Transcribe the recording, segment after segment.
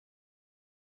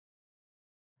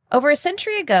Over a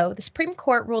century ago, the Supreme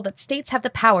Court ruled that states have the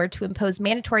power to impose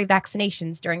mandatory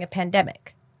vaccinations during a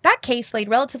pandemic. That case laid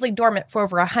relatively dormant for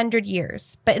over 100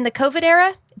 years, but in the COVID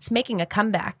era, it's making a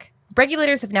comeback.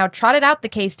 Regulators have now trotted out the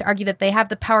case to argue that they have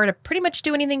the power to pretty much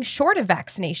do anything short of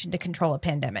vaccination to control a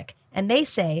pandemic, and they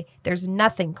say there's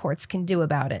nothing courts can do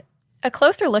about it. A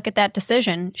closer look at that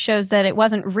decision shows that it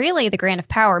wasn't really the grant of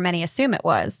power many assume it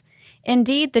was.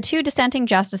 Indeed, the two dissenting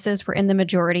justices were in the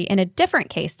majority in a different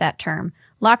case that term,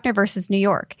 Lochner versus New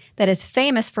York, that is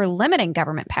famous for limiting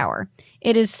government power.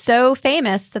 It is so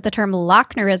famous that the term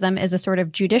Lochnerism is a sort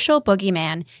of judicial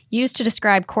boogeyman used to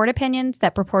describe court opinions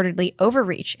that purportedly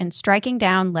overreach in striking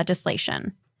down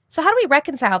legislation. So how do we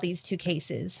reconcile these two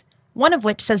cases? One of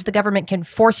which says the government can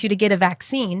force you to get a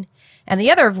vaccine, and the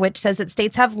other of which says that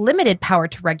states have limited power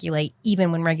to regulate,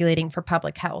 even when regulating for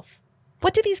public health.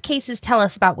 What do these cases tell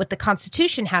us about what the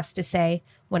Constitution has to say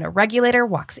when a regulator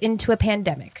walks into a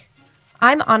pandemic?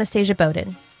 I'm Anastasia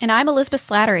Bowden. And I'm Elizabeth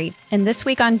Slattery. And this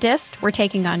week on DIST, we're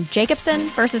taking on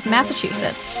Jacobson versus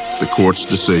Massachusetts. The court's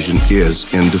decision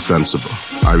is indefensible.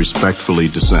 I respectfully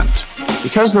dissent.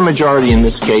 Because the majority in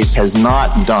this case has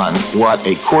not done what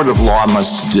a court of law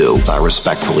must do, I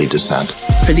respectfully dissent.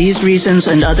 For these reasons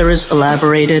and others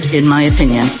elaborated in my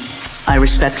opinion, I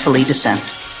respectfully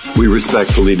dissent. We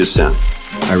respectfully dissent.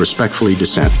 I respectfully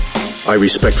dissent. I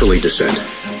respectfully dissent.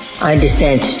 I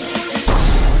dissent.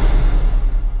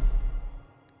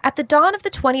 At the dawn of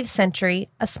the 20th century,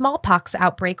 a smallpox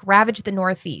outbreak ravaged the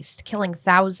Northeast, killing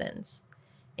thousands.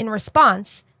 In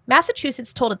response,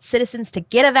 Massachusetts told its citizens to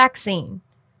get a vaccine.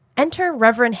 Enter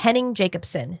Reverend Henning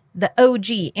Jacobson, the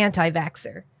OG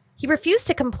anti-vaxxer. He refused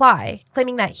to comply,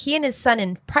 claiming that he and his son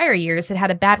in prior years had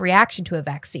had a bad reaction to a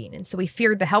vaccine, and so he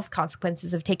feared the health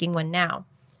consequences of taking one now.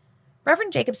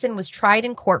 Reverend Jacobson was tried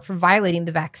in court for violating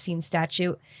the vaccine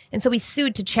statute, and so he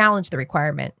sued to challenge the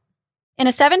requirement. In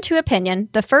a 7-2 opinion,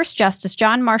 the first Justice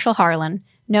John Marshall Harlan,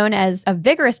 known as a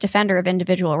vigorous defender of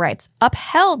individual rights,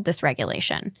 upheld this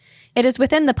regulation. It is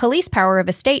within the police power of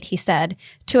a state, he said,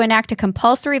 to enact a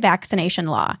compulsory vaccination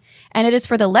law, and it is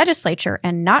for the legislature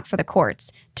and not for the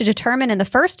courts to determine in the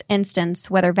first instance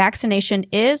whether vaccination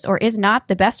is or is not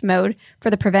the best mode for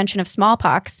the prevention of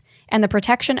smallpox and the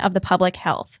protection of the public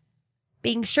health.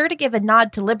 Being sure to give a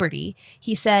nod to liberty,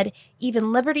 he said,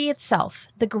 even liberty itself,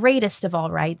 the greatest of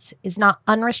all rights, is not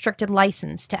unrestricted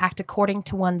license to act according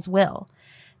to one's will.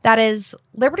 That is,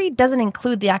 liberty doesn't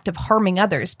include the act of harming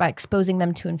others by exposing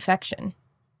them to infection.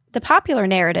 The popular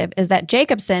narrative is that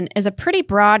Jacobson is a pretty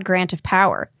broad grant of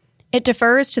power. It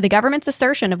defers to the government's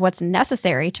assertion of what's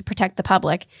necessary to protect the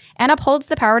public and upholds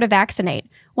the power to vaccinate,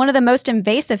 one of the most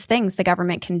invasive things the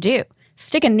government can do.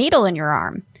 Stick a needle in your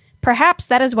arm. Perhaps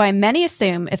that is why many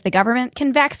assume if the government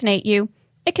can vaccinate you,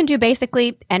 it can do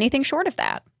basically anything short of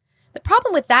that. The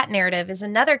problem with that narrative is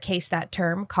another case that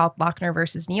term, called Lochner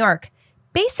versus New York,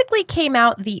 basically came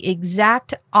out the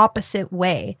exact opposite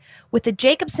way, with the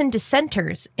Jacobson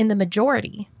dissenters in the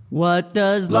majority. What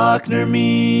does Lochner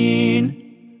mean?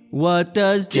 What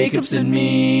does Jacobson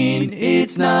mean?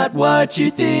 It's not what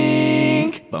you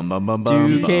think.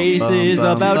 Two cases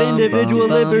about individual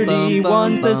liberty.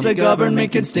 One says the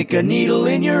government can stick a needle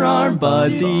in your arm, but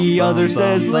the other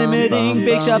says limiting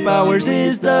bake shop hours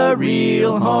is the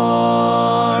real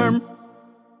harm.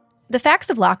 The facts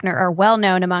of Lochner are well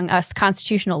known among us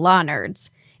constitutional law nerds,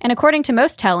 and according to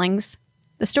most tellings,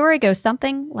 the story goes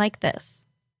something like this.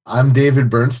 I'm David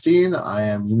Bernstein. I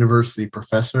am university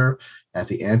professor at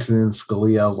the Antonin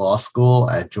Scalia Law School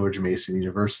at George Mason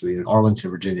University in Arlington,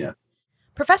 Virginia.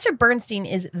 Professor Bernstein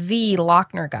is the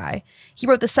Lochner guy. He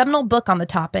wrote the seminal book on the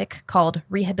topic called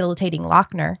Rehabilitating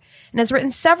Lochner and has written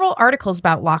several articles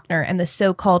about Lochner and the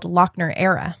so-called Lochner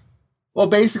era. Well,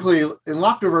 basically, in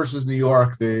Lochner versus New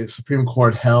York, the Supreme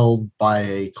Court held by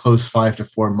a close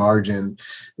 5-4 margin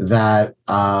that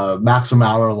maximum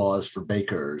hour laws for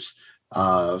bakers,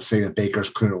 saying that bakers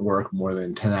couldn't work more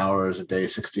than 10 hours a day,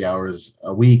 60 hours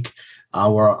a week,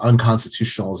 were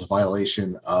unconstitutional as a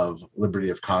violation of liberty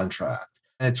of contract.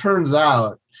 And it turns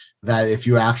out that if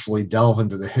you actually delve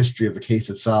into the history of the case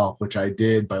itself, which I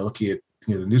did by looking at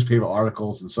the newspaper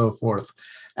articles and so forth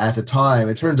at the time,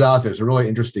 it turns out there's a really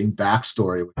interesting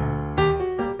backstory.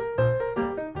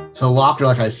 So Lochner,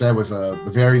 like I said, was a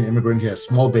Bavarian immigrant. He had a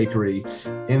small bakery.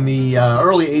 In the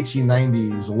early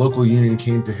 1890s, the local union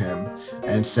came to him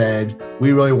and said,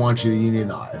 we really want you to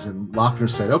unionize. And Lochner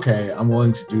said, okay, I'm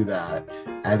willing to do that.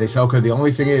 And they said, okay, the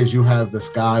only thing is you have this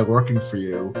guy working for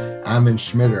you, Amon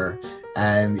Schmitter,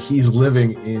 and he's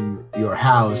living in your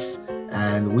house,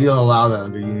 and we don't allow that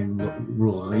under union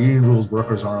rules. Under union rules,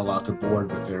 workers aren't allowed to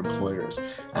board with their employers.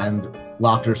 And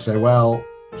Lochner said, well,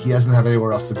 He doesn't have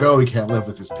anywhere else to go. He can't live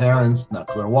with his parents. Not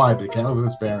clear why, but he can't live with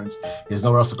his parents. He has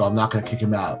nowhere else to go. I'm not going to kick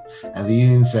him out. And the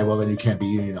union said, well, then you can't be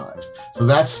unionized. So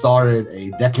that started a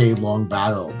decade-long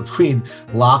battle between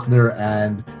Lochner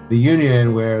and the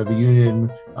union, where the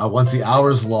union, once the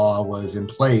hours law was in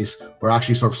place, were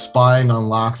actually sort of spying on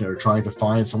Lochner, trying to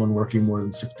find someone working more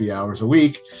than 60 hours a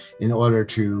week in order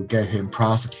to get him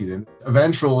prosecuted.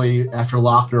 Eventually, after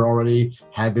Lochner already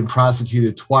had been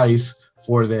prosecuted twice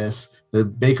for this, the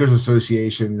Bakers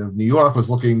Association of New York was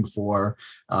looking for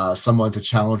someone to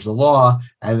challenge the law,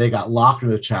 and they got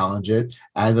Lochner to challenge it.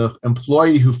 And the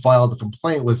employee who filed the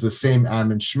complaint was the same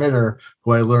Amon Schmitter,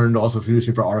 who I learned also through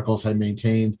newspaper articles had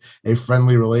maintained a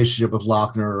friendly relationship with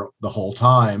Lochner the whole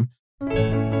time.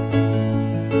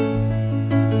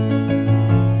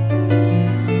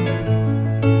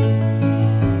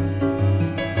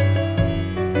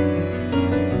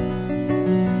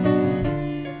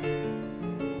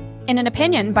 In an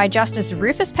opinion by Justice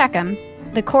Rufus Peckham,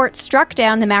 the court struck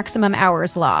down the maximum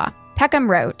hours law. Peckham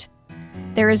wrote,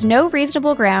 "There is no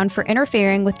reasonable ground for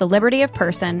interfering with the liberty of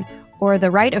person or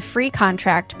the right of free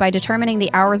contract by determining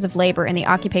the hours of labor in the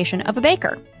occupation of a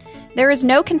baker. There is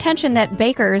no contention that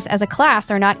bakers as a class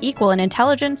are not equal in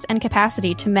intelligence and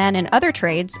capacity to men in other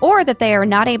trades, or that they are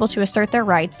not able to assert their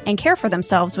rights and care for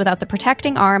themselves without the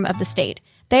protecting arm of the state.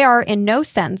 They are in no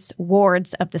sense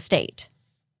wards of the state."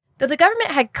 Though the government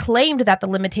had claimed that the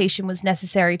limitation was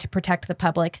necessary to protect the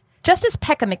public, Justice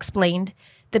Peckham explained,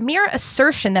 the mere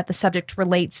assertion that the subject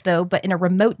relates, though but in a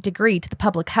remote degree, to the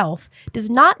public health, does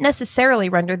not necessarily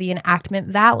render the enactment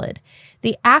valid.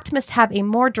 The act must have a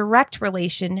more direct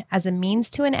relation as a means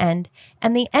to an end,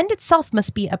 and the end itself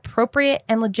must be appropriate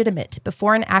and legitimate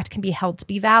before an act can be held to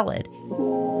be valid.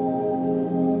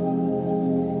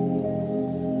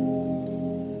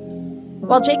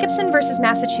 While Jacobson versus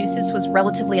Massachusetts was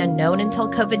relatively unknown until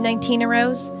COVID-19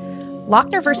 arose,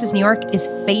 Lochner versus New York is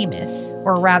famous,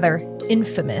 or rather,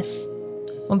 infamous.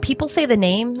 When people say the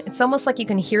name, it's almost like you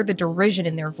can hear the derision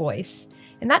in their voice.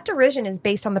 And that derision is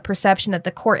based on the perception that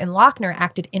the court in Lochner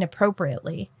acted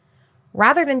inappropriately.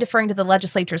 Rather than deferring to the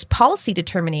legislature's policy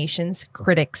determinations,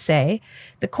 critics say,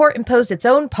 the court imposed its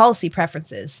own policy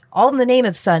preferences, all in the name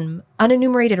of some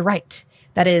unenumerated right.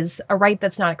 That is, a right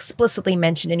that's not explicitly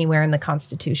mentioned anywhere in the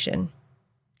Constitution.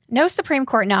 No Supreme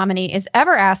Court nominee is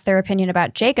ever asked their opinion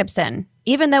about Jacobson,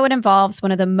 even though it involves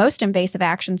one of the most invasive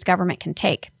actions government can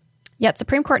take. Yet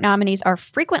Supreme Court nominees are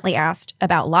frequently asked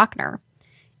about Lochner.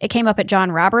 It came up at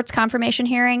John Roberts' confirmation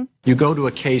hearing. You go to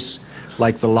a case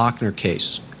like the Lochner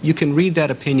case. You can read that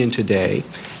opinion today,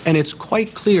 and it's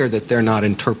quite clear that they're not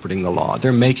interpreting the law.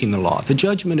 They're making the law. The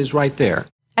judgment is right there.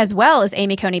 As well as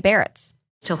Amy Coney Barrett's.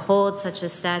 To hold such a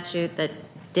statute that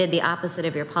did the opposite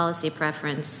of your policy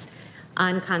preference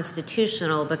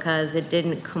unconstitutional because it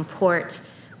didn't comport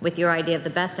with your idea of the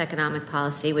best economic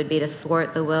policy would be to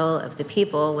thwart the will of the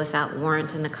people without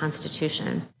warrant in the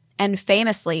Constitution. And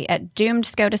famously at doomed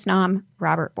SCOTUS nom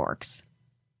Robert Borks.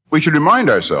 We should remind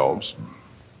ourselves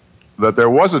that there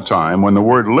was a time when the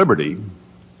word liberty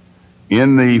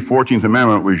in the 14th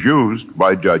Amendment was used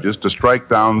by judges to strike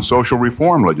down social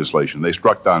reform legislation. They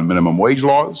struck down minimum wage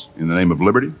laws in the name of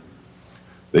liberty.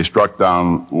 They struck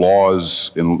down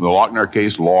laws, in the Lochner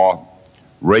case, law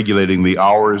regulating the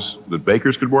hours that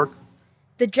bakers could work.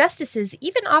 The justices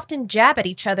even often jab at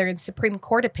each other in Supreme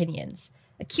Court opinions,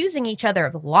 accusing each other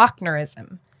of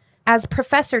Lochnerism. As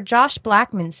Professor Josh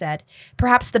Blackman said,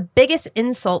 perhaps the biggest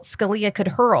insult Scalia could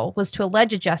hurl was to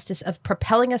allege a justice of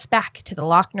propelling us back to the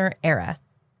Lochner era.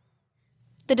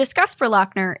 The disgust for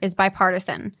Lochner is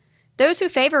bipartisan. Those who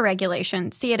favor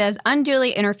regulation see it as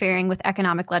unduly interfering with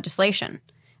economic legislation.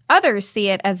 Others see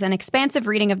it as an expansive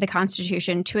reading of the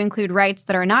Constitution to include rights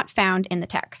that are not found in the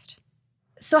text.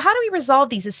 So how do we resolve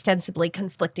these ostensibly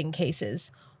conflicting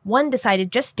cases? One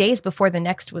decided just days before the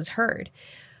next was heard,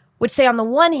 which say on the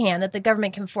one hand that the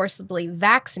government can forcibly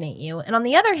vaccinate you, and on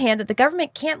the other hand that the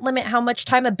government can't limit how much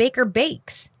time a baker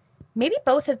bakes. Maybe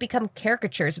both have become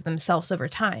caricatures of themselves over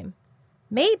time.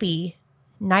 Maybe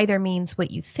neither means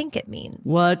what you think it means.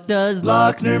 What does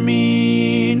Lochner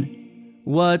mean?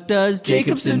 What does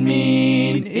Jacobson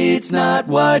mean? It's not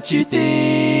what you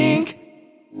think.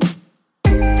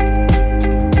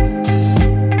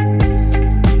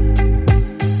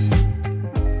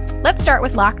 Let's start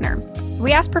with Lochner.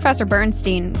 We asked Professor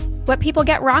Bernstein what people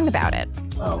get wrong about it.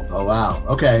 Oh wow.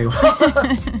 Okay.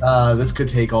 This could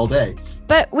take all day.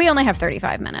 But we only have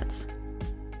 35 minutes.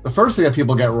 The first thing that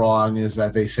people get wrong is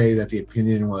that they say that the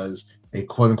opinion was a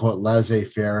quote-unquote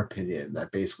laissez-faire opinion,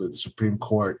 that basically the Supreme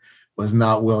Court was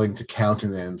not willing to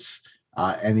countenance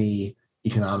any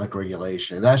economic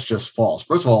regulation. That's just false.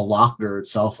 First of all, Lochner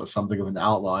itself was something of an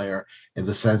outlier in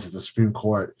the sense that the Supreme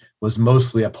Court was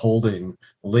mostly upholding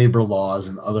labor laws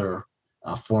and other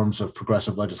forms of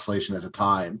progressive legislation at the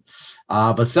time.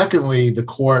 But secondly, the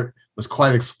court was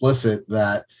quite explicit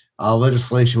that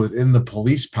legislation within the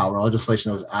police power,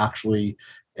 legislation that was actually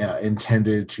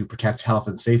intended to protect health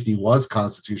and safety, was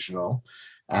constitutional.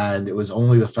 And it was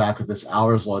only the fact that this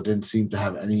hours law didn't seem to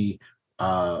have any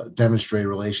demonstrated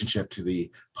relationship to the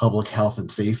public health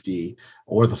and safety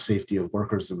or the safety of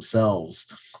workers themselves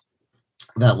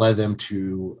that led them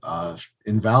to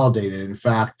invalidate it. In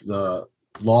fact, the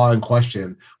law in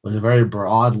question was a very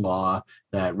broad law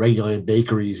that regulated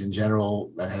bakeries in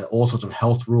general, that had all sorts of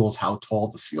health rules, how tall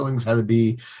the ceilings had to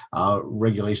be,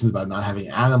 regulations about not having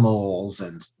animals,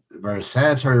 and various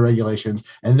sanitary regulations.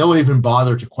 And no one even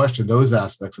bothered to question those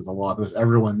aspects of the law because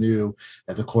everyone knew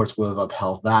that the courts would have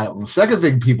upheld that. And the second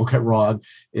thing people get wrong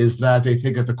is that they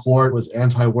think that the court was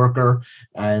anti-worker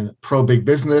and pro-big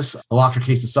business. The Lochner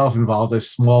case itself involved a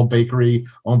small bakery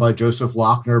owned by Joseph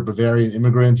Lochner, Bavarian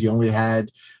immigrant. He only had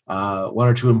 1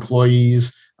 or 2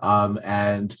 employees.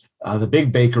 And the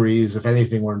big bakeries, if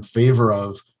anything, were in favor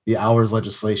of the hours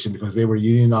legislation because they were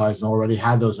unionized and already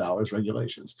had those hours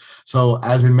regulations. So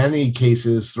as in many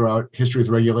cases throughout history with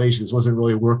regulations, it wasn't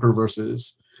really worker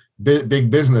versus big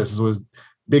business. It was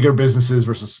bigger businesses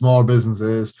versus smaller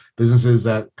businesses, businesses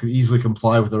that could easily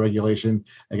comply with the regulation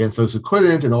against those who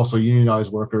couldn't, and also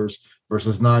unionized workers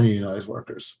versus non-unionized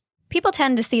workers. People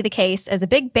tend to see the case as a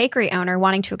big bakery owner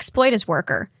wanting to exploit his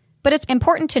worker, but it's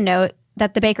important to note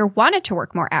that the baker wanted to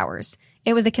work more hours.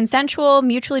 It was a consensual,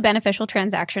 mutually beneficial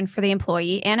transaction for the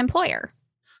employee and employer.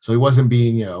 So he wasn't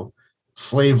being,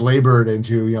 slave labored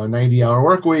into, 90-hour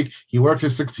work week. He worked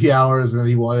his 60 hours and then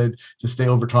he wanted to stay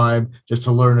overtime just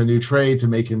to learn a new trade to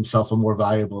make himself a more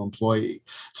valuable employee.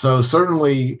 So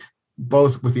certainly,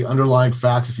 both with the underlying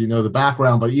facts, if you know the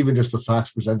background, but even just the facts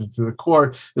presented to the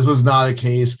court, this was not a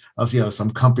case of,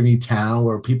 some company town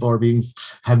where people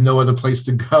have no other place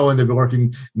to go and they've been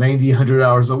working 90, 100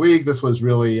 hours a week. This was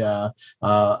really a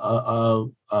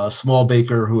small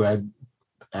baker who had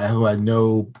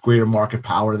no greater market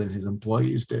power than his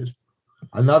employees did.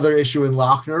 Another issue in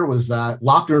Lochner was that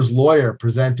Lochner's lawyer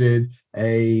presented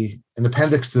an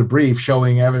appendix to the brief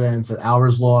showing evidence that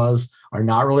hours laws are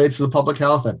not related to the public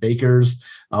health, that bakers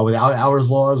without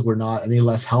hours laws were not any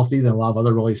less healthy than a lot of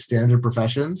other really standard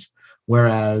professions,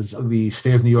 whereas the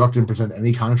state of New York didn't present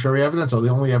any contrary evidence. So the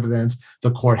only evidence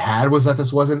the court had was that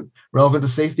this wasn't relevant to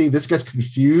safety. This gets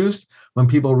confused when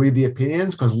people read the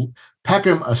opinions because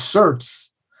Peckham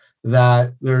asserts that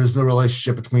there's no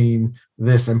relationship between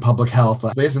this and public health.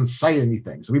 He doesn't cite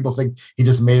anything. So people think he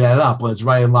just made that up when it's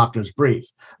right in Lochner's brief.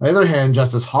 On the other hand,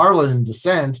 Justice Harlan in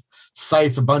dissent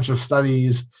cites a bunch of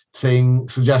studies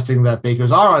suggesting that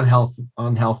bakers are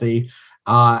unhealthy,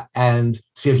 and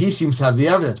so he seems to have the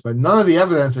evidence, but none of the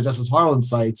evidence that Justice Harlan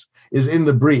cites is in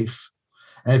the brief.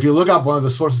 And if you look up one of the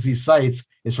sources he cites,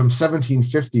 it's from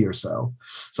 1750 or so.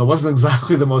 So it wasn't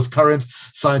exactly the most current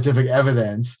scientific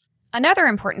evidence. Another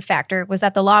important factor was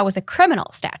that the law was a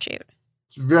criminal statute.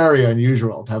 It's very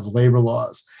unusual to have labor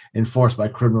laws enforced by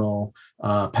criminal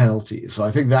penalties. So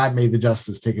I think that made the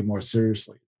justice take it more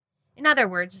seriously. In other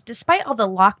words, despite all the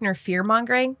Lochner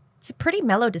fear-mongering, it's a pretty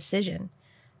mellow decision.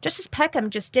 Justice Peckham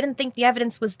just didn't think the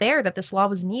evidence was there that this law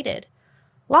was needed.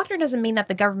 Lochner doesn't mean that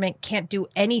the government can't do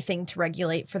anything to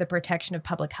regulate for the protection of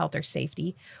public health or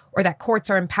safety, or that courts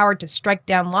are empowered to strike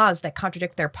down laws that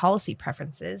contradict their policy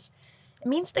preferences. It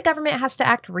means the government has to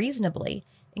act reasonably,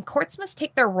 and courts must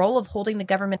take their role of holding the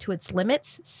government to its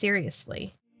limits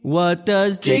seriously. What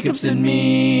does Jacobson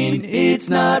mean? It's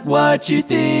not what you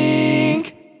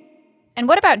think. And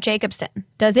what about Jacobson?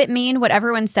 Does it mean what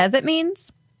everyone says it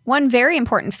means? One very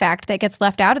important fact that gets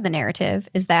left out of the narrative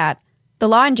is that the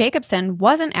law in Jacobson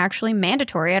wasn't actually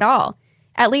mandatory at all,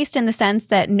 at least in the sense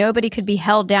that nobody could be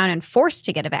held down and forced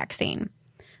to get a vaccine.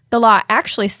 The law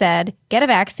actually said, get a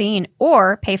vaccine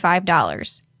or pay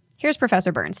 $5. Here's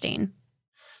Professor Bernstein.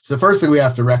 So the first thing we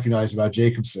have to recognize about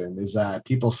Jacobson is that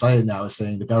people cite it now as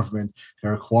saying the government can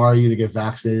require you to get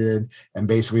vaccinated, and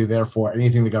basically, therefore,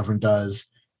 anything the government does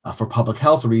for public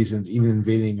health reasons, even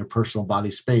invading your personal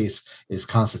body space, is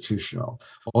constitutional.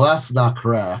 Well, that's not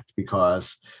correct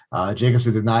because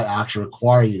Jacobson did not actually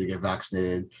require you to get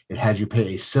vaccinated. It had you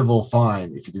pay a civil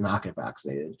fine if you did not get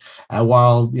vaccinated. And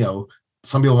while,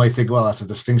 some people might think, well, that's a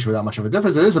distinction without much of a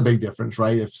difference. It is a big difference,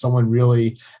 right? If someone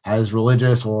really has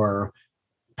religious or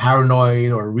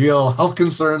paranoid or real health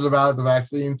concerns about the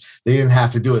vaccine, they didn't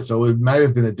have to do it. So it might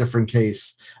have been a different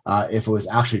case if it was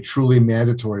actually truly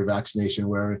mandatory vaccination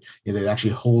where they'd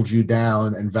actually hold you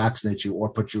down and vaccinate you or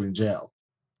put you in jail.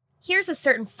 Here's a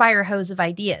certain fire hose of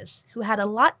ideas who had a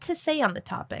lot to say on the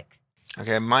topic.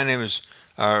 Okay, my name is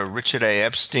Richard A.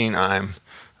 Epstein. I'm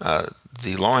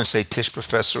the Lawrence A. Tisch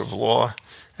Professor of Law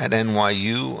at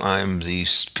NYU. I'm the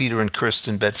Peter and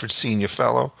Kirsten Bedford Senior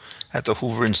Fellow at the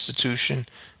Hoover Institution,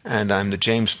 and I'm the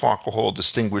James Parker Hall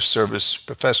Distinguished Service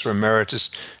Professor Emeritus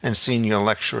and Senior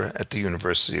Lecturer at the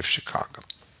University of Chicago.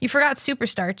 You forgot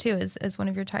superstar, too, as one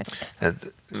of your titles.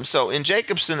 So in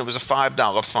Jacobson, it was a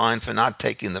 $5 fine for not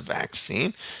taking the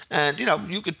vaccine. And,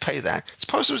 you could pay that.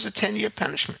 Suppose it was a 10-year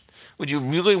punishment. Would you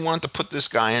really want to put this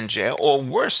guy in jail? Or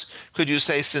worse, could you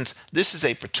say, since this is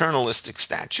a paternalistic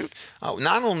statute,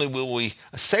 not only will we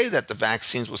say that the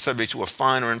vaccines were subject to a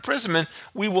fine or imprisonment,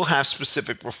 we will have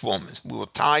specific reforms. We will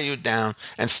tie you down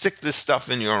and stick this stuff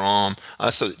in your arm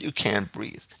so that you can't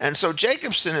breathe. And so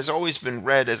Jacobson has always been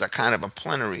read as a kind of a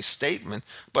plenary statement,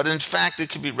 but in fact it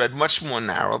could be read much more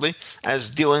narrowly as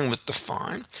dealing with the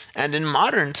fine. And in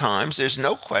modern times, there's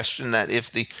no question that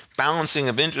if the balancing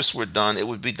of interests were done, it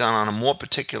would be done on a more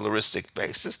particularistic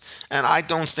basis. And I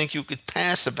don't think you could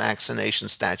pass a vaccination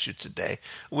statute today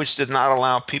which did not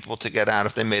allow people to get out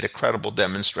if they made a credible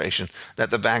demonstration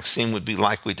that the vaccine would be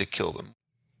likely to kill them.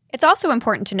 It's also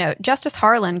important to note Justice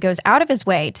Harlan goes out of his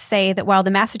way to say that while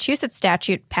the Massachusetts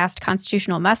statute passed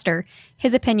constitutional muster,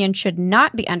 his opinion should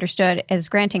not be understood as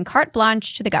granting carte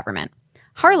blanche to the government.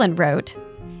 Harlan wrote,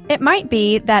 "It might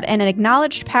be that an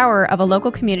acknowledged power of a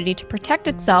local community to protect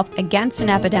itself against an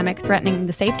epidemic threatening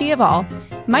the safety of all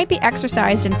might be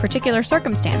exercised in particular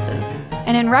circumstances,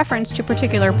 and in reference to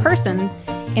particular persons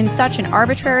in such an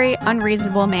arbitrary,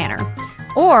 unreasonable manner,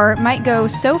 or might go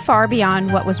so far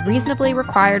beyond what was reasonably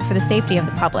required for the safety of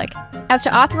the public, as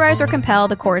to authorize or compel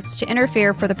the courts to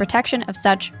interfere for the protection of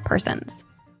such persons."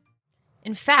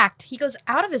 In fact, he goes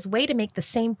out of his way to make the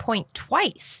same point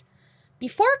twice.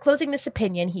 Before closing this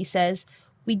opinion, he says,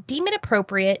 "We deem it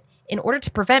appropriate, in order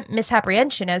to prevent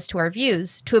misapprehension as to our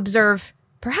views, to observe,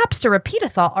 perhaps to repeat a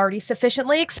thought already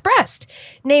sufficiently expressed,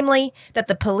 namely, that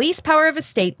the police power of a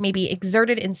state may be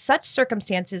exerted in such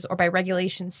circumstances or by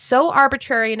regulations so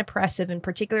arbitrary and oppressive in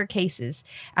particular cases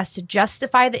as to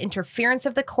justify the interference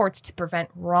of the courts to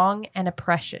prevent wrong and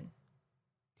oppression."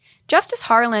 Justice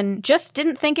Harlan just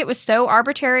didn't think it was so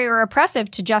arbitrary or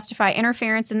oppressive to justify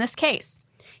interference in this case.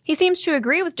 He seems to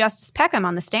agree with Justice Peckham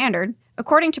on the standard.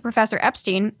 According to Professor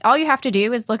Epstein, all you have to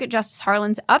do is look at Justice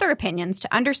Harlan's other opinions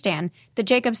to understand that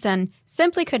Jacobson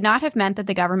simply could not have meant that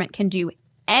the government can do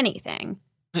anything.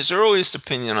 His earliest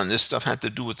opinion on this stuff had to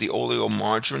do with the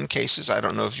oleomargarine cases. I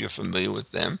don't know if you're familiar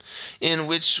with them, in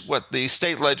which what the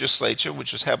state legislature,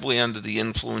 which was heavily under the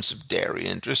influence of dairy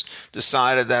interests,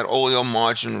 decided that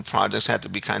oleomargarine products had to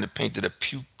be kind of painted a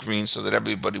puke green so that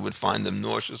everybody would find them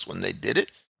nauseous when they did it.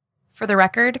 For the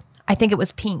record, I think it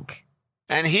was pink.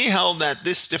 And he held that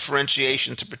this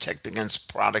differentiation to protect against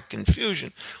product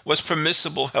confusion was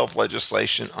permissible health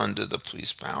legislation under the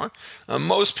police power.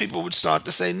 Most people would start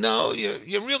to say, no,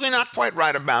 you're really not quite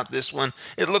right about this one.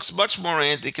 It looks much more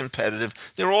anti-competitive.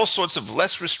 There are all sorts of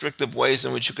less restrictive ways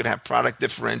in which you could have product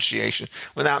differentiation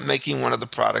without making one of the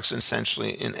products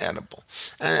essentially inedible.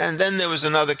 And then there was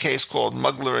another case called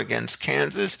Mugler against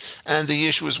Kansas, and the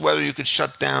issue was whether you could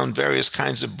shut down various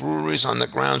kinds of breweries on the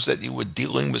grounds that you were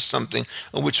dealing with something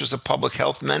which was a public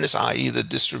health menace, i.e. the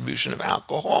distribution of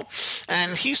alcohol.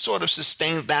 And he sort of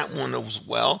sustained that one as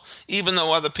well, even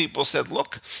though other people said,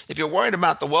 look, if you're worried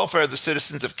about the welfare of the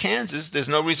citizens of Kansas, there's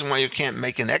no reason why you can't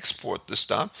make and export the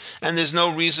stuff. And there's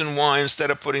no reason why,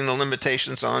 instead of putting the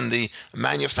limitations on the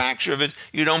manufacture of it,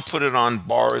 you don't put it on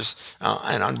bars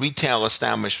and on retail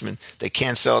establishment. They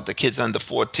can't sell it to kids under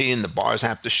 14. The bars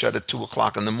have to shut at 2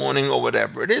 o'clock in the morning or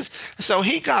whatever it is. So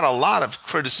he got a lot of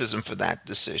criticism for that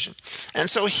decision. And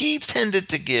so he tended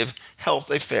to give health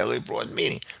a fairly broad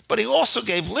meaning. But he also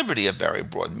gave liberty a very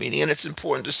broad meaning, and it's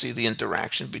important to see the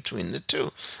interaction between the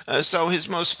two. So his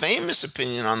most famous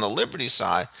opinion on the liberty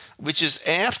side, which is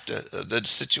after the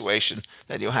situation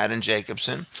that you had in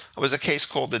Jacobson, was a case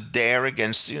called Adair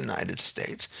against the United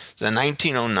States. It's a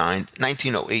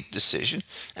 1908 decision.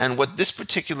 And what this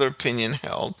particular opinion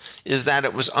held is that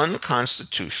it was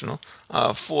unconstitutional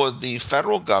for the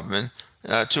federal government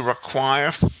to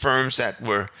require firms that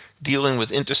were dealing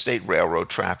with interstate railroad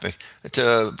traffic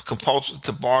to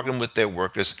bargain with their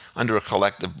workers under a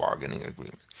collective bargaining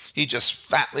agreement. He just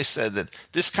flatly said that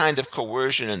this kind of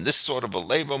coercion in this sort of a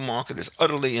labor market is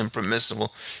utterly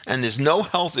impermissible, and there's no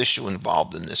health issue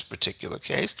involved in this particular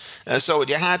case. So what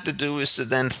you had to do is to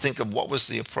then think of what was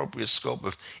the appropriate scope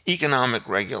of economic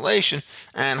regulation,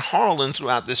 and Harlan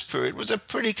throughout this period was a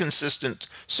pretty consistent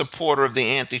supporter of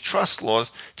the antitrust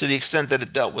laws to the extent that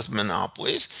it dealt with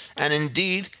monopolies, and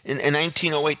indeed in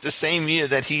 1908, the same year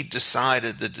that he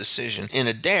decided the decision in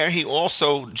Adair, he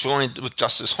also joined with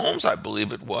Justice Holmes, I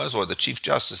believe it was, or the Chief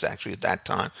Justice actually at that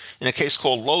time, in a case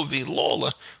called Lowe v.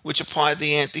 Lawler, which applied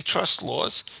the antitrust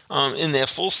laws in their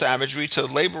full savagery to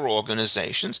labor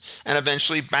organizations and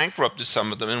eventually bankrupted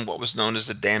some of them in what was known as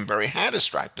the Danbury-Hatter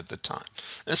strike at the time.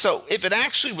 And so if it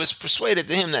actually was persuaded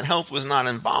to him that health was not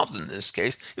involved in this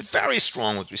case, it's very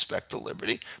strong with respect to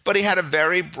liberty, but he had a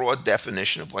very broad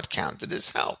definition of what counted as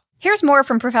health. Here's more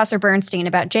from Professor Bernstein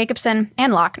about Jacobson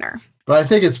and Lochner. But I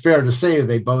think it's fair to say that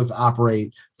they both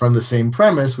operate from the same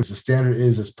premise, which the standard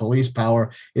is this police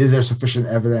power. Is there sufficient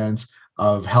evidence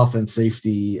of health and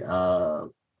safety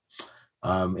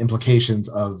implications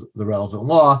of the relevant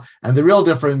law? And the real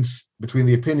difference between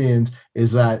the opinions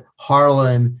is that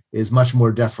Harlan is much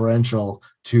more deferential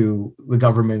to the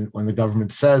government when the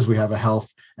government says we have a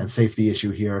health and safety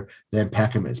issue here than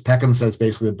Peckham is. Peckham says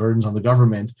basically the burden's on the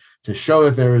government to show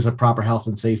that there is a proper health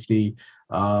and safety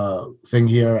thing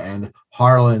here, and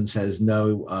Harlan says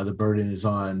no, the burden is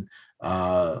on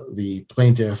the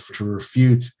plaintiff to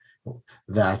refute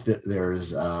that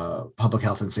there's public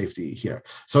health and safety here.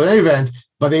 So in any event,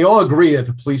 but they all agree that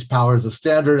the police power is a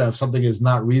standard. If something is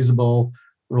not reasonably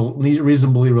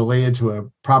related to a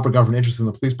proper government interest in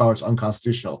the police power, it's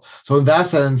unconstitutional. So in that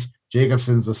sense,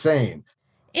 Jacobson's the same.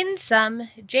 In sum,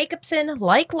 Jacobson,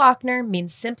 like Lochner,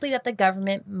 means simply that the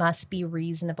government must be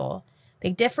reasonable.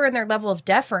 They differ in their level of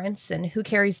deference and who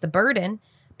carries the burden,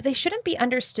 but they shouldn't be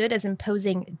understood as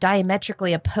imposing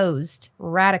diametrically opposed,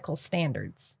 radical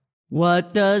standards.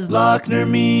 What does Lochner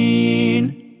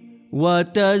mean?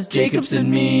 What does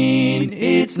Jacobson mean?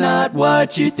 It's not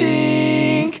what you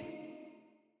think.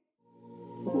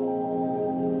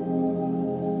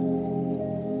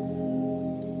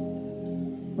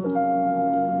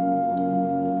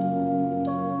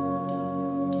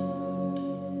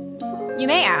 You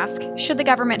may ask, should the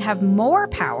government have more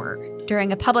power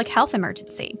during a public health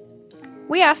emergency?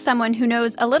 We asked someone who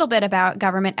knows a little bit about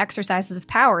government exercises of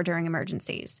power during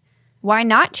emergencies. Why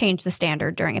not change the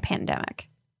standard during a pandemic?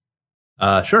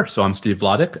 Sure. So I'm Steve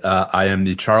Vladeck. I am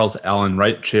the Charles Allen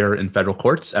Wright Chair in Federal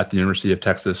Courts at the University of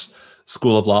Texas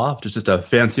School of Law, which is just a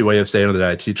fancy way of saying that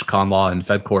I teach con law in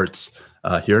Fed courts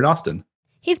here in Austin.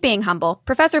 He's being humble.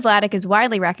 Professor Vladeck is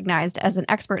widely recognized as an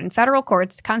expert in federal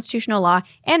courts, constitutional law,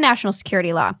 and national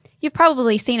security law. You've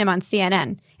probably seen him on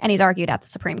CNN, and he's argued at the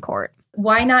Supreme Court.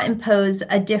 Why not impose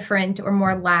a different or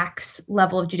more lax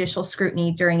level of judicial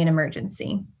scrutiny during an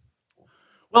emergency?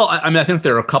 Well, I think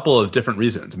there are a couple of different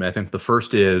reasons. I think the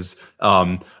first is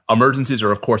emergencies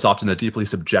are, of course, often a deeply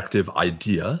subjective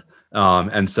idea.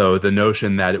 And so the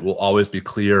notion that it will always be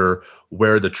clear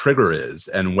where the trigger is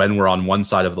and when we're on one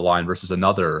side of the line versus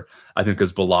another, I think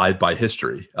is belied by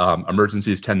history.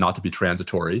 Emergencies tend not to be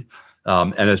transitory.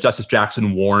 And as Justice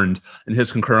Jackson warned in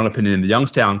his concurring opinion in the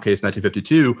Youngstown case,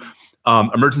 1952,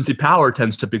 emergency power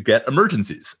tends to beget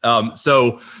emergencies.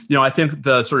 So, I think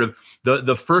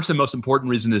the first and most important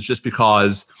reason is just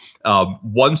because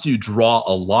once you draw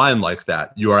a line like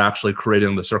that, you are actually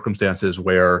creating the circumstances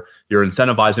where you're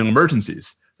incentivizing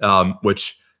emergencies,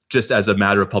 which just as a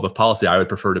matter of public policy, I would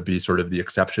prefer to be sort of the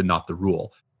exception, not the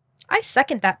rule. I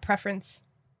second that preference.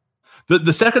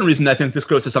 The second reason, I think this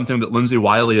goes to something that Lindsay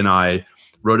Wiley and I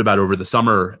wrote about over the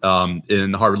summer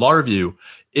in the Harvard Law Review,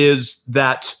 is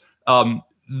that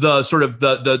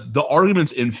the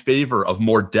arguments in favor of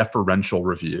more deferential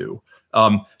review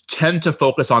tend to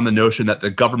focus on the notion that the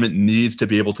government needs to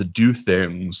be able to do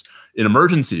things in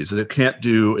emergencies that it can't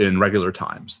do in regular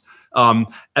times. And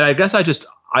I guess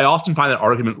I often find that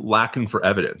argument lacking for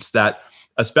evidence, that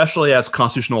especially as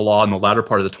constitutional law in the latter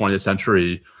part of the 20th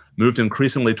century moved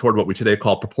increasingly toward what we today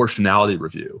call proportionality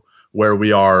review, where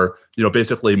we are,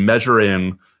 basically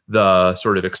measuring the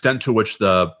sort of extent to which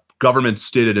the government's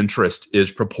stated interest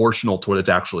is proportional to what it's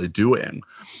actually doing.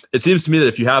 It seems to me that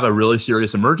if you have a really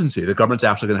serious emergency, the government's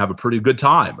actually going to have a pretty good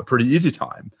time, a pretty easy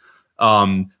time,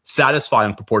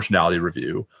 satisfying proportionality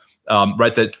review.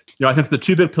 Right? That, I think the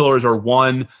two big pillars are,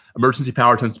 one, emergency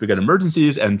power tends to beget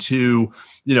emergencies, and two,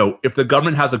 if the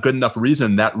government has a good enough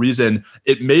reason, that reason,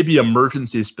 it may be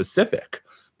emergency specific,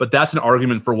 but that's an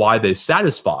argument for why they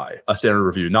satisfy a standard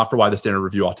review, not for why the standard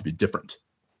review ought to be different.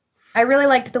 I really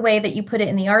liked the way that you put it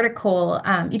in the article.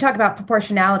 You talk about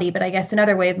proportionality, but I guess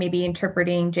another way of maybe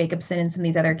interpreting Jacobson and some of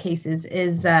these other cases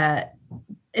is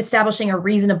establishing a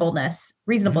reasonableness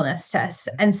test.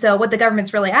 And so what the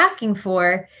government's really asking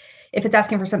for, if it's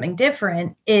asking for something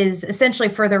different, is essentially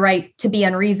for the right to be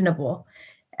unreasonable.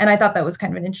 And I thought that was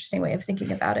kind of an interesting way of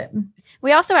thinking about it.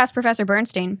 We also asked Professor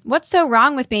Bernstein, what's so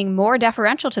wrong with being more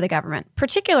deferential to the government,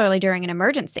 particularly during an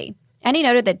emergency? And he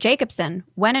noted that Jacobson,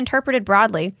 when interpreted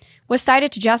broadly, was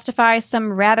cited to justify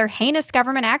some rather heinous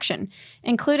government action,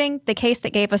 including the case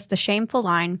that gave us the shameful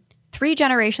line, 3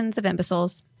 generations of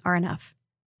imbeciles are enough.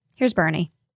 Here's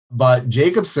Bernie. But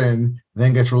Jacobson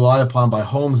then gets relied upon by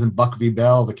Holmes and Buck v.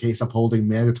 Bell, the case upholding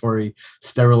mandatory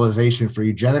sterilization for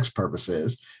eugenics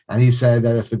purposes. And he said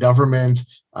that if the government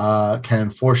can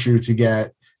force you to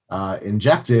get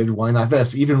injected, why not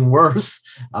this? Even worse,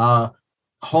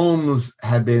 Holmes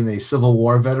had been a Civil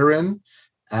War veteran,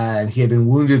 and he had been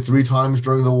wounded 3 times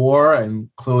during the war and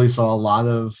clearly saw a lot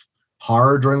of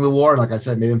horror during the war. Like I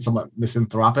said, made him somewhat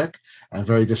misanthropic and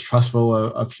very distrustful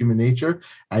of human nature.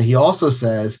 And he also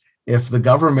says, if the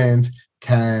government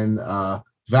can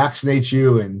vaccinate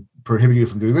you and prohibit you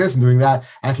from doing this and doing that,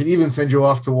 and can even send you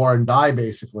off to war and die,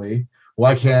 basically,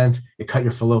 why can't it cut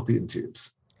your fallopian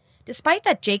tubes? Despite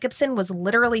that Jacobson was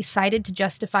literally cited to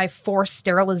justify forced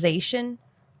sterilization,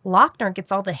 Lochner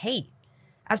gets all the hate.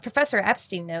 As Professor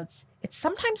Epstein notes, it's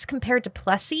sometimes compared to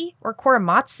Plessy or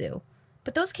Korematsu,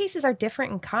 but those cases are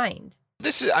different in kind.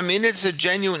 It's a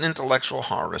genuine intellectual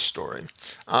horror story.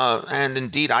 And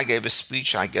indeed, I gave a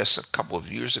speech, I guess, a couple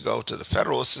of years ago to the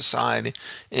Federalist Society,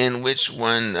 in which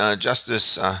when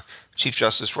Chief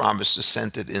Justice Roberts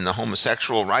dissented in the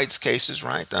homosexual rights cases,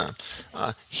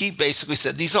 he basically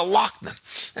said these are Lochner.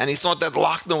 And he thought that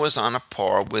Lochner was on a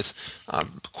par with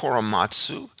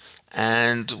Korematsu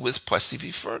and with Plessy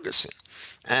v. Ferguson.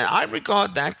 And I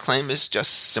regard that claim as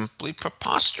just simply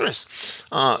preposterous.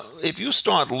 If you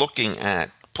start looking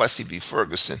at Plessy v.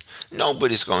 Ferguson,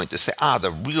 nobody's going to say,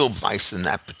 the real vice in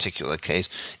that particular case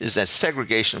is that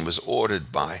segregation was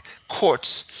ordered by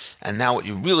courts, and now what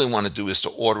you really want to do is to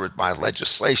order it by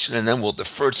legislation, and then we'll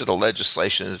defer to the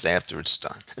legislation after it's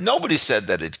done. Nobody said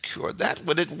that it cured that.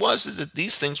 What it was is that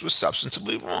these things were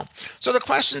substantively wrong. So the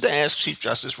question to ask Chief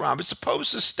Justice Roberts,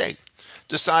 suppose the state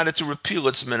decided to repeal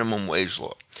its minimum wage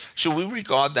law. Should we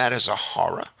regard that as a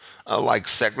horror, like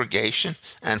segregation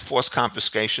and forced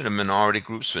confiscation of minority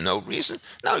groups for no reason?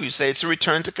 No, you say it's a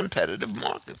return to competitive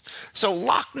market. So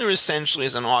Lochner essentially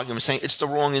is an argument saying it's the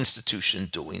wrong institution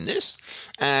doing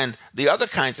this. And the other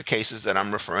kinds of cases that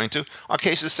I'm referring to are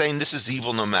cases saying this is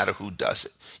evil no matter who does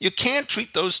it. You can't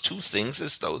treat those two things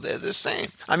as though they're the same.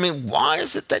 Why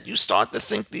is it that you start to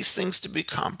think these things to be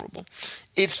comparable?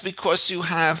 It's because you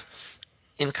have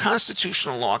in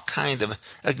constitutional law kind of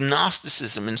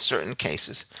agnosticism in certain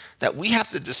cases, that we have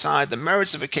to decide the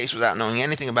merits of a case without knowing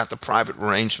anything about the private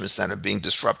arrangements that are being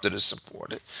disrupted or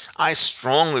supported. I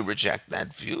strongly reject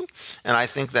that view, and I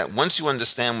think that once you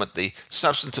understand what the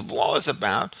substantive law is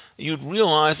about, you'd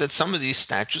realize that some of these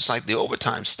statutes, like the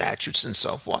overtime statutes and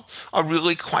so forth, are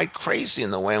really quite crazy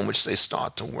in the way in which they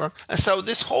start to work. And so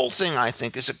this whole thing, I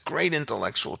think, is a great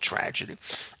intellectual tragedy.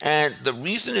 And the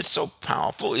reason it's so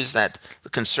powerful is that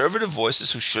the conservative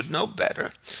voices who should know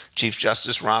better, Chief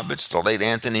Justice Roberts, the late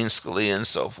Antonin Scalia, and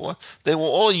so forth, they were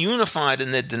all unified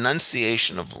in their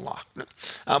denunciation of Lochner,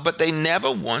 but they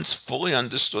never once fully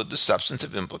understood the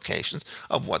substantive implications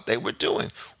of what they were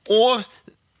doing. Or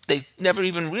they never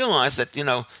even realized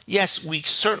that, yes, we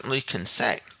certainly can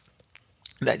say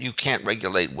that you can't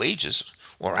regulate wages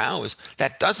or hours.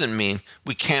 That doesn't mean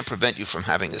we can't prevent you from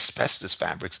having asbestos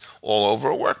fabrics all over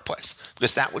a workplace,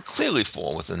 because that would clearly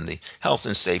fall within the health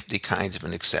and safety kind of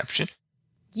an exception.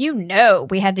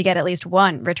 We had to get at least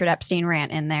one Richard Epstein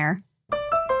rant in there.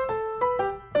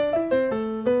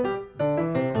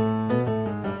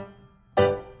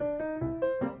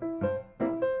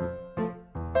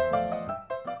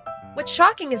 What's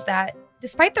shocking is that,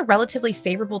 despite the relatively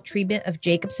favorable treatment of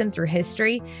Jacobson through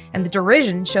history and the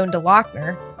derision shown to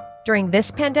Lochner, during this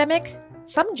pandemic,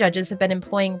 some judges have been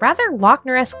employing rather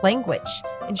Lochner-esque language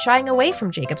and shying away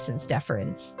from Jacobson's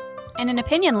deference. In an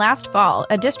opinion last fall,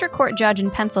 a district court judge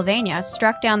in Pennsylvania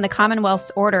struck down the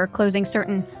Commonwealth's order closing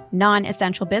certain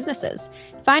non-essential businesses,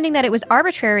 finding that it was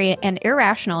arbitrary and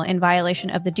irrational in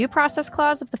violation of the Due Process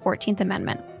Clause of the 14th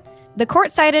Amendment. The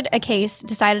court cited a case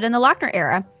decided in the Lochner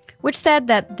era, which said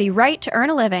that the right to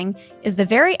earn a living is the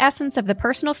very essence of the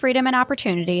personal freedom and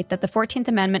opportunity that the 14th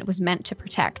Amendment was meant to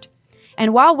protect.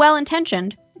 And while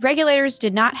well-intentioned, regulators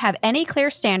did not have any clear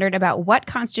standard about what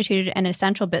constituted an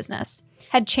essential business,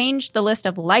 had changed the list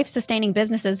of life-sustaining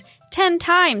businesses 10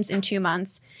 times in 2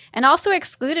 months, and also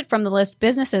excluded from the list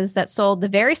businesses that sold the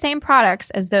very same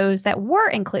products as those that were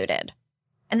included.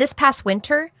 And this past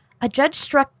winter, a judge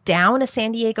struck down a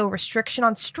San Diego restriction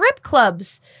on strip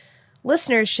clubs.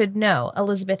 Listeners should know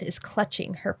Elizabeth is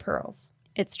clutching her pearls.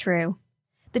 It's true.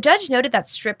 The judge noted that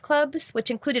strip clubs, which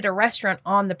included a restaurant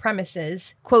on the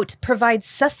premises, quote, provide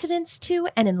sustenance to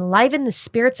and enliven the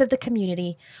spirits of the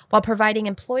community while providing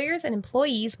employers and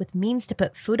employees with means to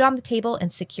put food on the table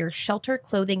and secure shelter,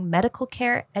 clothing, medical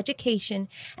care, education,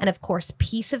 and of course,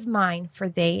 peace of mind for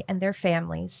they and their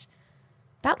families.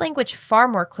 That language far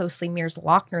more closely mirrors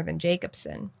Lochner than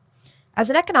Jacobson. As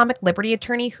an economic liberty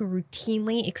attorney who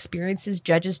routinely experiences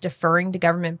judges deferring to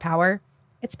government power,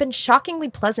 it's been shockingly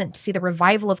pleasant to see the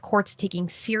revival of courts taking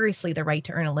seriously the right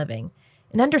to earn a living,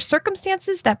 and under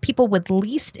circumstances that people would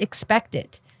least expect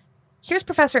it. Here's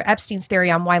Professor Epstein's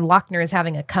theory on why Lochner is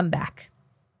having a comeback.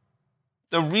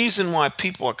 The reason why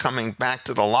people are coming back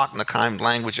to the Lochner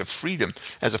language of freedom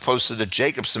as opposed to the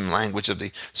Jacobson language of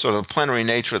the sort of plenary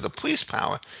nature of the police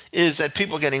power is that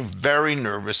people are getting very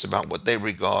nervous about what they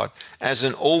regard as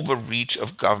an overreach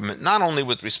of government, not only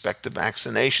with respect to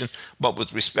vaccination, but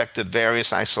with respect to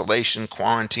various isolation,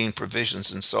 quarantine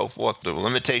provisions, and so forth, the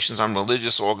limitations on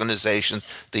religious organizations,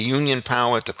 the union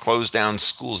power to close down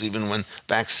schools even when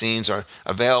vaccines are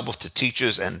available to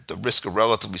teachers and the risk are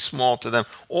relatively small to them.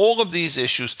 All of these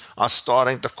issues are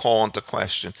starting to call into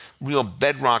question real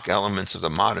bedrock elements of the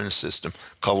modern system,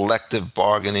 collective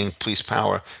bargaining, police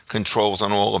power controls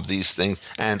on all of these things,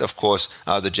 and of course,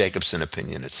 the Jacobson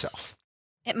opinion itself.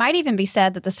 It might even be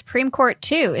said that the Supreme Court,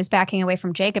 too, is backing away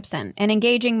from Jacobson and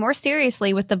engaging more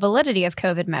seriously with the validity of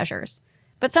COVID measures.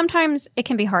 But sometimes it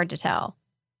can be hard to tell.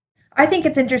 I think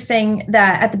it's interesting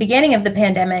that at the beginning of the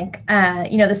pandemic,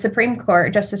 the Supreme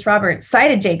Court, Justice Roberts,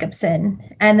 cited Jacobson.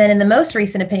 And then in the most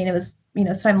recent opinion, it was,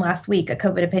 sometime last week, a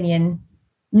COVID opinion,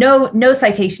 no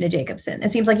citation to Jacobson. It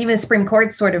seems like even the Supreme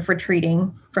Court's sort of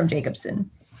retreating from Jacobson.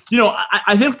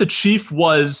 I think the chief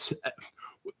was,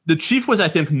 I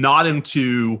think, nodding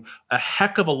to a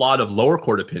heck of a lot of lower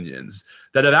court opinions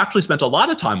that have actually spent a lot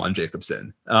of time on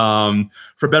Jacobson,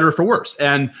 for better or for worse.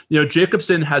 And,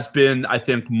 Jacobson has been, I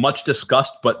think, much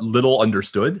discussed but little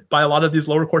understood by a lot of these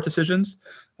lower court decisions,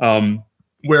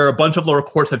 where a bunch of lower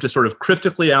courts have just sort of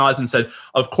cryptically analyzed and said,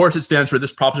 of course it stands for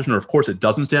this proposition, or of course it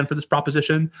doesn't stand for this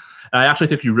proposition. And I actually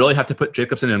think you really have to put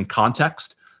Jacobson in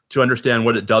context to understand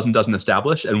what it does and doesn't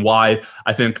establish, and why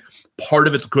I think part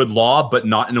of it's good law, but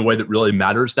not in a way that really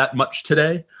matters that much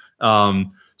today.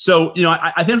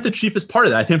 I think the chief is part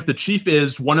of that. I think the chief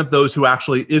is one of those who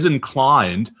actually is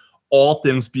inclined, all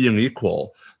things being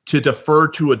equal, to defer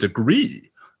to a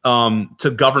degree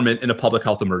to government in a public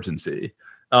health emergency.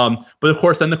 But of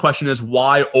course, then the question is,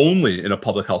 why only in a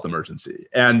public health emergency?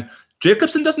 And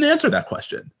Jacobson doesn't answer that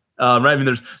question. Right? I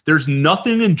mean, there's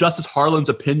nothing in Justice Harlan's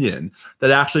opinion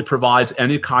that actually provides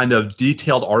any kind of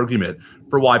detailed argument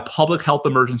for why public health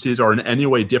emergencies are in any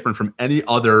way different from any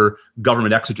other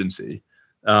government exigency.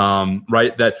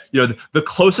 Right? That, the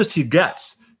closest he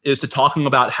gets is to talking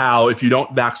about how if you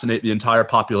don't vaccinate the entire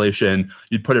population,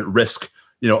 you'd put at risk,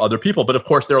 other people. But of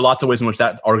course, there are lots of ways in which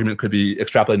that argument could be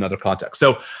extrapolated in other contexts.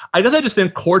 So I guess I just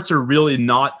think courts are really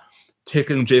not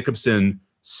taking Jacobson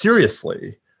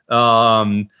seriously,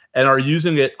 and are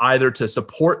using it either to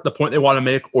support the point they want to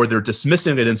make, or they're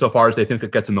dismissing it insofar as they think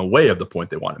it gets in the way of the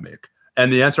point they want to make.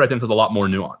 And the answer, I think, is a lot more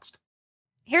nuanced.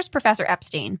 Here's Professor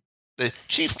Epstein. The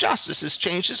Chief Justice has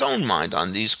changed his own mind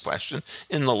on these questions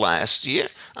in the last year,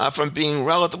 from being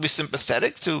relatively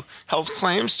sympathetic to health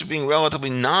claims to being relatively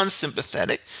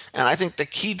non-sympathetic. And I think the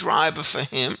key driver for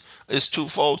him is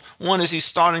twofold. One is he's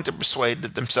starting to persuade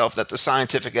himself that the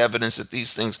scientific evidence that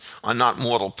these things are not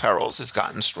mortal perils has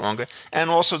gotten stronger, and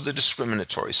also the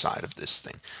discriminatory side of this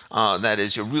thing. That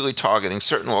is, you're really targeting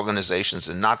certain organizations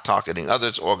and not targeting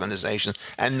other organizations,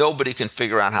 and nobody can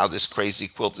figure out how this crazy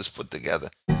quilt is put together.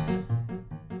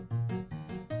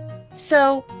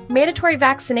 So, mandatory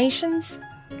vaccinations?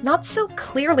 Not so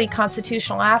clearly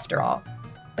constitutional after all.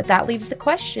 But that leaves the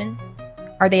question,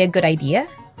 are they a good idea?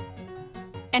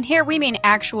 And here we mean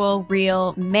actual,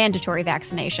 real, mandatory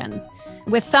vaccinations,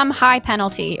 with some high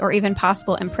penalty or even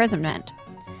possible imprisonment.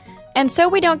 And so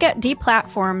we don't get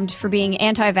deplatformed for being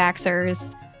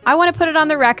anti-vaxxers, I want to put it on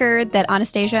the record that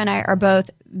Anastasia and I are both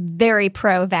very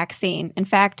pro-vaccine. In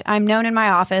fact, I'm known in my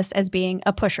office as being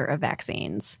a pusher of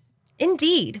vaccines.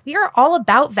 Indeed, we are all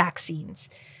about vaccines,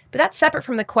 but that's separate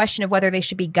from the question of whether they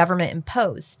should be government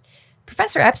imposed.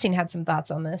 Professor Epstein had some thoughts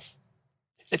on this.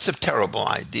 It's a terrible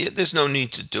idea. There's no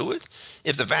need to do it.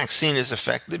 If the vaccine is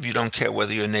effective, you don't care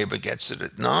whether your neighbor gets it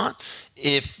or not.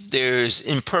 If there's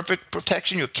imperfect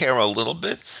protection, you care a little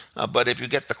bit. But if you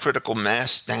get the critical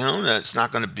mass down, it's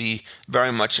not going to be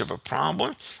very much of a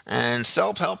problem. And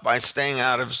self-help by staying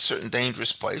out of certain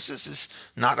dangerous places is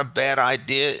not a bad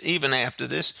idea even after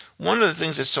this. One of the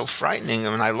things that's so frightening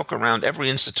when I look around every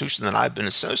institution that I've been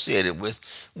associated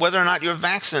with, whether or not you're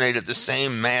vaccinated, the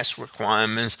same mask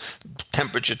requirements,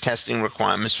 temperature testing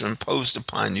requirements are imposed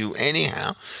upon you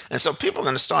anyhow. And so people are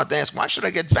going to start to ask, why should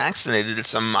I get vaccinated at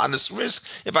some modest risk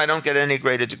if I don't get any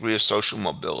greater degree of social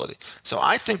mobility? So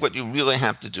I think what you really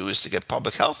have to do is to get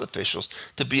public health officials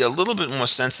to be a little bit more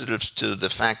sensitive to the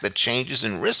fact that changes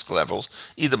in risk levels,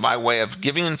 either by way of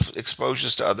giving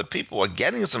exposures to other people or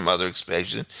getting some other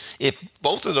exposure, if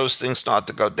both of those things start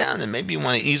to go down, then maybe you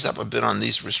want to ease up a bit on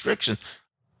these restrictions.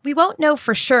 We won't know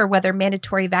for sure whether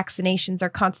mandatory vaccinations are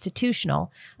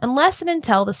constitutional unless and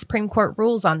until the Supreme Court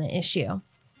rules on the issue.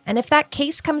 And if that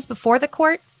case comes before the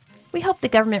court, we hope the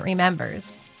government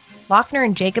remembers. Lochner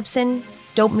and Jacobson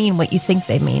don't mean what you think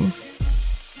they mean.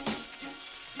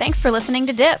 Thanks for listening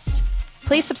to DIST.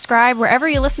 Please subscribe wherever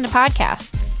you listen to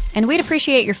podcasts. And we'd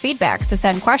appreciate your feedback, so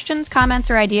send questions,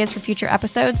 comments, or ideas for future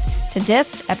episodes to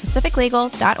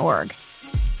dist@pacificlegal.org.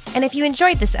 And if you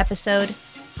enjoyed this episode,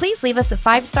 please leave us a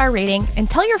 5-star rating and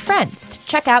tell your friends to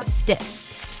check out DIST.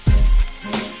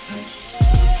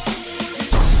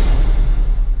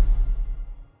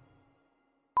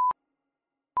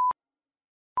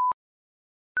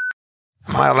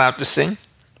 Am I allowed to sing?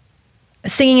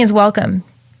 Singing is welcome.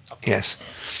 Yes.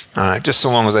 All right, just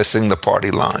so long as I sing the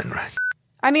party line, right?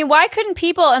 I mean, why couldn't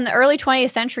people in the early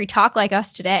 20th century talk like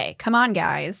us today? Come on,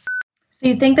 guys. So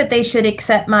you think that they should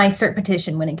accept my cert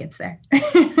petition when it gets there?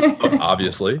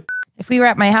 Obviously. If we were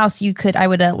at my house, I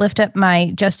would lift up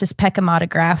my Justice Peckham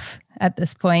autograph at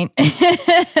this point.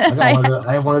 I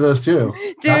have one of those too.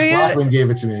 Josh Blackman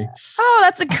gave it to me. Oh,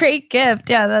 that's a great gift.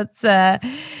 Yeah, that's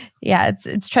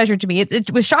it's treasure to me.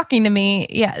 It was shocking to me.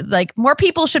 Yeah, like more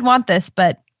people should want this,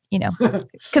 but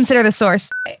consider the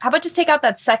source. How about just take out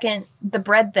the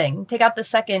bread thing? Take out the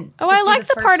second. Oh, I like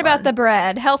the part about the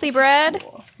bread. Healthy bread.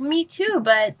 Me too,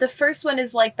 but the first one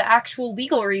is like the actual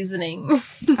legal reasoning.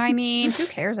 I mean, who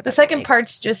cares about the second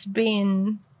part's just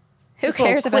being... Who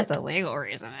cares about the legal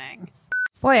reasoning?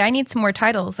 Boy, I need some more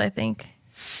titles, I think.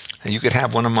 You could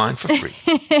have one of mine for free.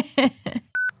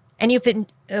 And you've been...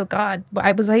 Oh, God.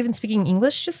 Was I even speaking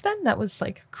English just then? That was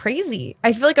like crazy.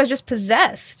 I feel like I was just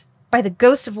possessed by the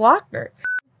ghost of Lochner.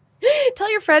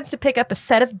 Tell your friends to pick up a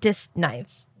set of DIST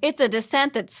knives. It's a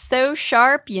dissent that's so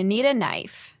sharp you need a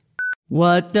knife.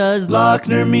 What does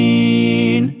Lochner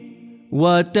mean?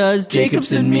 What does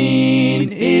Jacobson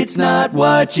mean? It's not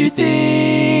what you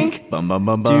think.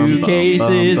 Two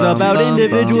cases about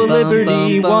individual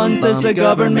liberty. One says the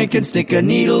government can stick a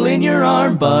needle in your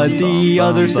arm, but the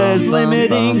other says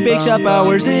limiting bake shop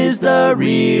hours is the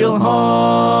real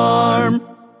harm.